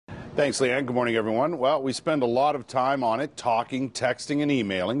Thanks, Leanne. Good morning, everyone. Well, we spend a lot of time on it, talking, texting, and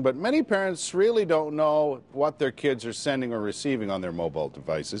emailing, but many parents really don't know what their kids are sending or receiving on their mobile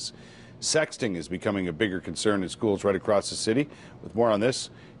devices. Sexting is becoming a bigger concern in schools right across the city. With more on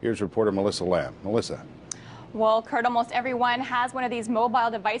this, here's reporter Melissa Lamb. Melissa. Well, Kurt, almost everyone has one of these mobile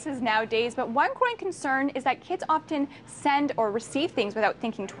devices nowadays, but one growing concern is that kids often send or receive things without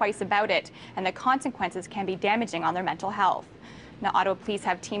thinking twice about it, and the consequences can be damaging on their mental health. Now, Ottawa police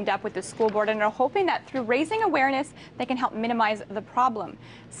have teamed up with the school board and are hoping that through raising awareness, they can help minimize the problem.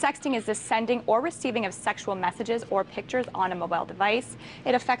 Sexting is the sending or receiving of sexual messages or pictures on a mobile device.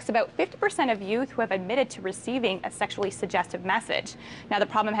 It affects about 50% of youth who have admitted to receiving a sexually suggestive message. Now, the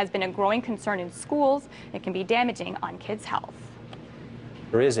problem has been a growing concern in schools. It can be damaging on kids' health.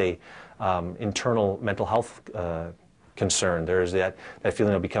 There is a internal mental health concern. There is that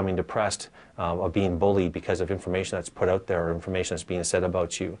feeling of becoming depressed, of being bullied because of information that's put out there or information that's being said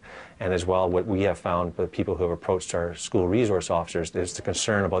about you. And as well, what we have found with people who have approached our school resource officers is the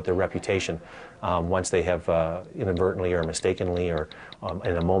concern about their reputation once they have inadvertently or mistakenly or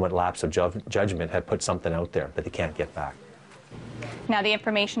in a moment lapse of judgment had put something out there that they can't get back. Now, the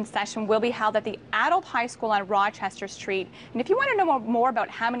information session will be held at the Adult High School on Rochester Street. And if you want to know more about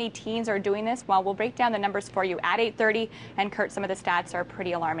how many teens are doing this, well, we'll break down the numbers for you at 8:30. And Kurt, some of the stats are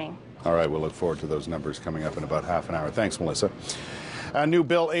pretty alarming. All right, we'll look forward to those numbers coming up in about half an hour. Thanks, Melissa. A new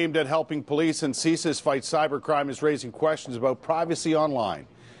bill aimed at helping police and CSIS fight cybercrime is raising questions about privacy online.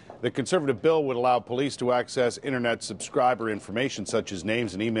 The Conservative bill would allow police to access internet subscriber information such as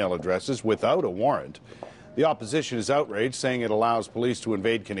names and email addresses without a warrant. The opposition is outraged, saying it allows police to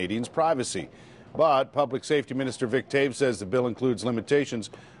invade Canadians' privacy. But Public Safety Minister Vic Taves says the bill includes limitations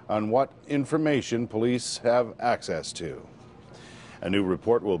on what information police have access to. A new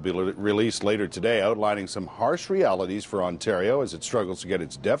report will be released later today outlining some harsh realities for Ontario as it struggles to get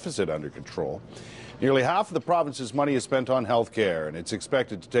its deficit under control. Nearly half of the province's money is spent on health care, and it's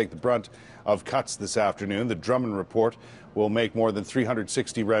expected to take the brunt of cuts this afternoon. The Drummond report will make more than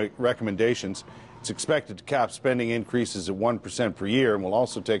 360 recommendations. It's expected to cap spending increases at 1% per year, and will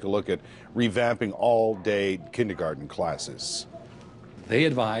also take a look at revamping all-day kindergarten classes. They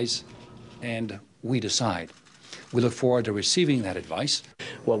advise, and we decide. We look forward to receiving that advice.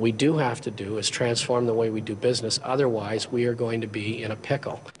 What we do have to do is transform the way we do business. Otherwise, we are going to be in a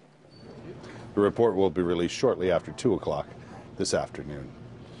pickle. The report will be released shortly after 2 o'clock this afternoon.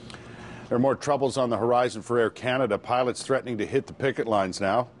 There are more troubles on the horizon for Air Canada. Pilots threatening to hit the picket lines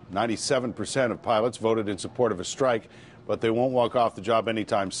now. 97% of pilots voted in support of a strike, but they won't walk off the job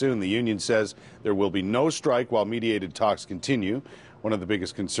anytime soon. The union says there will be no strike while mediated talks continue. One of the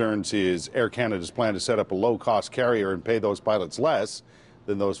biggest concerns is Air Canada's plan to set up a low-cost carrier and pay those pilots less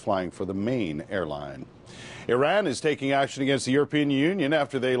than those flying for the main airline. Iran is taking action against the European Union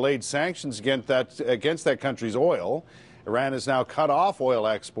after they laid sanctions against that country's oil. Iran has now cut off oil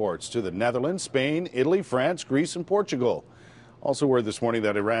exports to the Netherlands, Spain, Italy, France, Greece, and Portugal. Also word this morning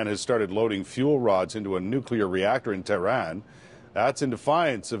that Iran has started loading fuel rods into a nuclear reactor in Tehran. That's in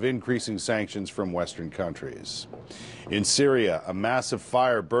defiance of increasing sanctions from Western countries. In Syria, a massive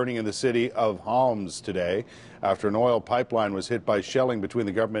fire burning in the city of Homs today after an oil pipeline was hit by shelling between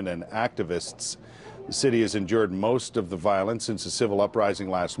the government and activists. The city has endured most of the violence since a civil uprising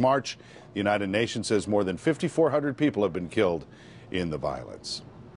last March. The United Nations says more than 5,400 people have been killed in the violence.